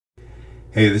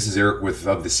Hey, this is Eric with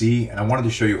Of the Sea, and I wanted to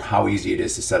show you how easy it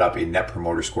is to set up a Net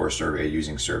Promoter Score survey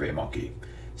using SurveyMonkey.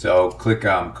 So click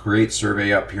Create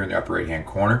Survey up here in the upper right hand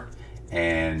corner,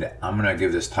 and I'm going to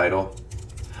give this title,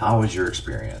 How Was Your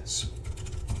Experience?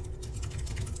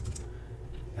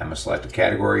 I'm going to select a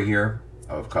category here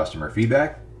of customer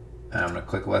feedback, and I'm going to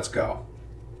click Let's Go.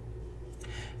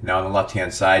 Now on the left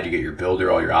hand side you get your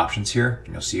builder, all your options here,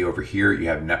 and you'll see over here you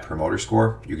have Net Promoter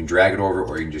Score. You can drag it over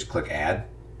or you can just click Add.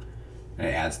 And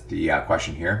it adds the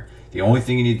question here. The only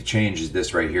thing you need to change is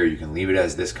this right here. You can leave it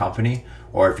as this company,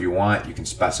 or if you want, you can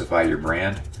specify your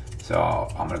brand. So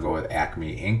I'm gonna go with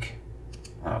Acme Inc.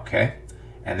 Okay,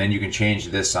 and then you can change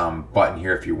this button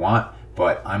here if you want,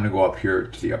 but I'm gonna go up here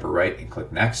to the upper right and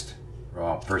click Next.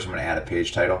 Well, first I'm gonna add a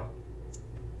page title.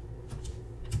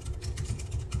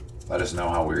 Let us know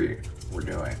how we're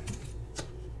doing.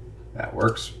 That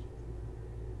works.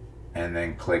 And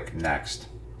then click Next.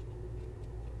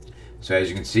 So as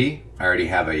you can see, I already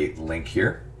have a link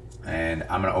here, and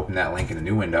I'm going to open that link in a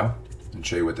new window and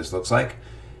show you what this looks like.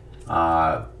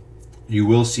 You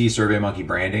will see SurveyMonkey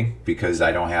branding because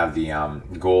I don't have the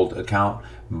gold account,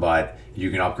 but you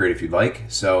can upgrade if you'd like.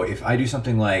 So if I do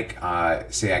something like,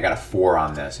 say I got a 4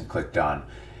 on this and click Done,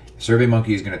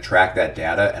 SurveyMonkey is going to track that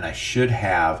data, and I should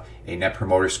have a Net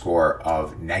Promoter Score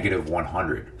of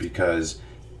 -100 because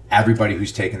everybody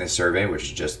who's taken this survey, which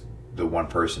is just the one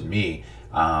person, me,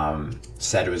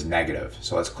 said it was negative.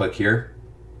 So let's click here,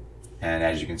 and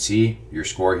as you can see, your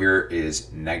score here is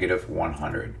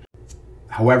 -100.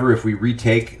 However, if we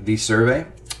retake the survey,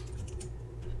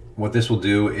 what this will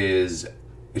do is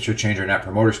it should change our Net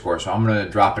Promoter Score. So I'm going to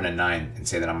drop in a 9 and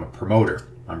say that I'm a promoter.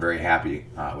 I'm very happy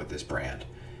with this brand.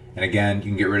 And again, you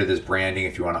can get rid of this branding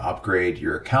if you want to upgrade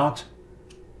your account.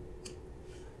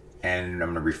 And I'm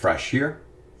going to refresh here.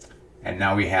 And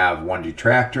now we have 1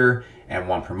 detractor and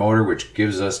 1 promoter, which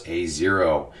gives us a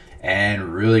 0.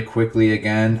 And really quickly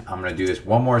again, I'm going to do this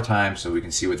one more time so we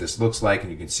can see what this looks like,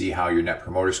 and you can see how your Net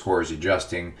Promoter Score is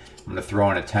adjusting. I'm going to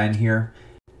throw in a 10 here.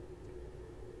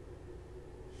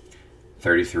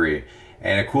 33.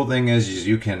 And a cool thing is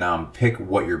you can pick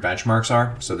what your benchmarks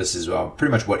are. So this is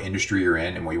pretty much what industry you're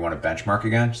in and what you want to benchmark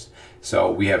against.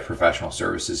 So we have professional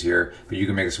services here, but you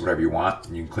can make this whatever you want.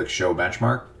 You can click Show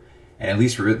Benchmark. And at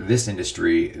least for this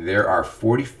industry, there are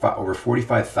over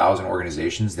 45,000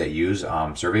 organizations that use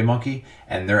SurveyMonkey,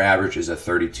 and their average is a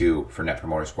 32 for Net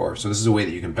Promoter Score. So this is a way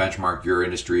that you can benchmark your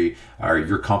industry or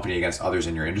your company against others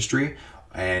in your industry.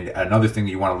 And another thing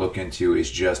that you want to look into is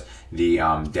just the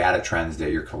data trends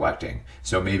that you're collecting.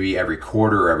 So maybe every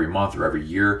quarter or every month or every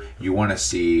year, you want to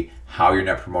see how your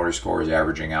Net Promoter Score is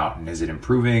averaging out, and is it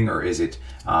improving or is it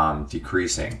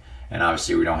decreasing? And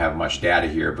obviously we don't have much data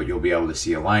here, but you'll be able to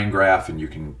see a line graph and you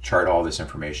can chart all this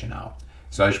information out.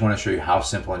 So I just want to show you how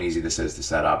simple and easy this is to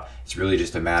set up. It's really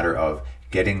just a matter of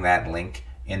getting that link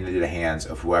into the hands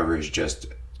of whoever has just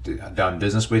done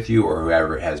business with you or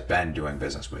whoever has been doing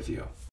business with you.